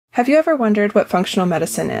Have you ever wondered what functional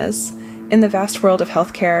medicine is? In the vast world of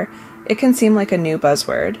healthcare, it can seem like a new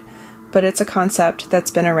buzzword, but it's a concept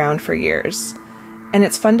that's been around for years, and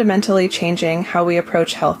it's fundamentally changing how we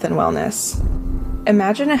approach health and wellness.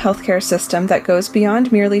 Imagine a healthcare system that goes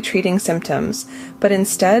beyond merely treating symptoms, but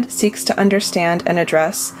instead seeks to understand and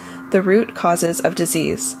address the root causes of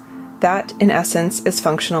disease. That, in essence, is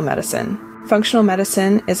functional medicine. Functional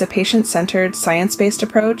medicine is a patient-centered, science-based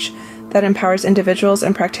approach that empowers individuals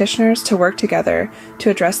and practitioners to work together to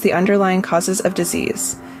address the underlying causes of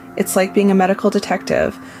disease. It's like being a medical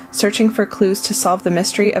detective, searching for clues to solve the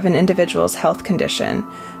mystery of an individual's health condition.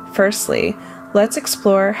 Firstly, let's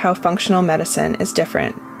explore how functional medicine is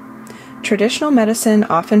different. Traditional medicine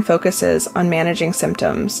often focuses on managing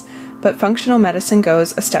symptoms, but functional medicine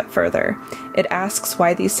goes a step further. It asks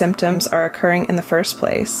why these symptoms are occurring in the first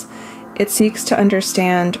place. It seeks to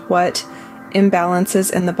understand what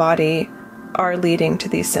imbalances in the body are leading to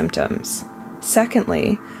these symptoms.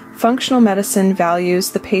 Secondly, functional medicine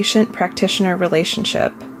values the patient-practitioner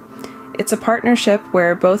relationship. It's a partnership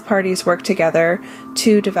where both parties work together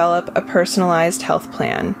to develop a personalized health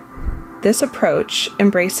plan. This approach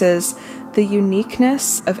embraces the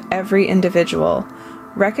uniqueness of every individual,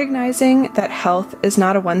 recognizing that health is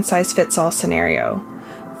not a one-size-fits-all scenario.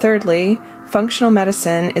 Thirdly, functional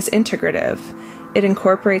medicine is integrative. It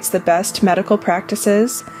incorporates the best medical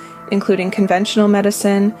practices, including conventional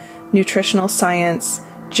medicine, nutritional science,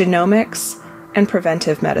 genomics, and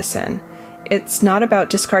preventive medicine. It's not about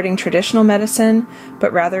discarding traditional medicine,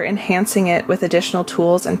 but rather enhancing it with additional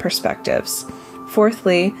tools and perspectives.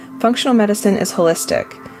 Fourthly, functional medicine is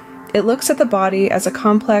holistic. It looks at the body as a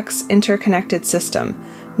complex, interconnected system,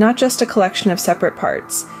 not just a collection of separate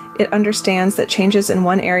parts. It understands that changes in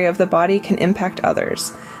one area of the body can impact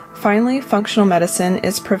others. Finally, functional medicine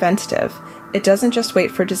is preventative. It doesn't just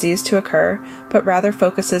wait for disease to occur, but rather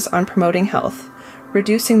focuses on promoting health,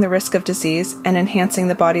 reducing the risk of disease, and enhancing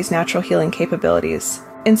the body's natural healing capabilities.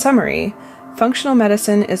 In summary, functional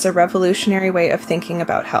medicine is a revolutionary way of thinking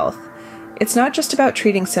about health. It's not just about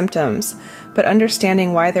treating symptoms, but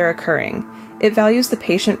understanding why they're occurring. It values the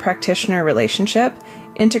patient-practitioner relationship,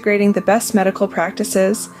 integrating the best medical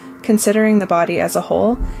practices, considering the body as a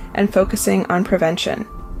whole, and focusing on prevention.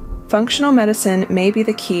 Functional medicine may be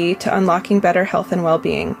the key to unlocking better health and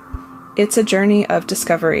well-being. It's a journey of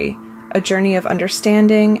discovery, a journey of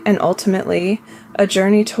understanding, and ultimately, a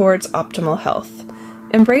journey towards optimal health.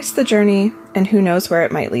 Embrace the journey, and who knows where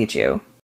it might lead you.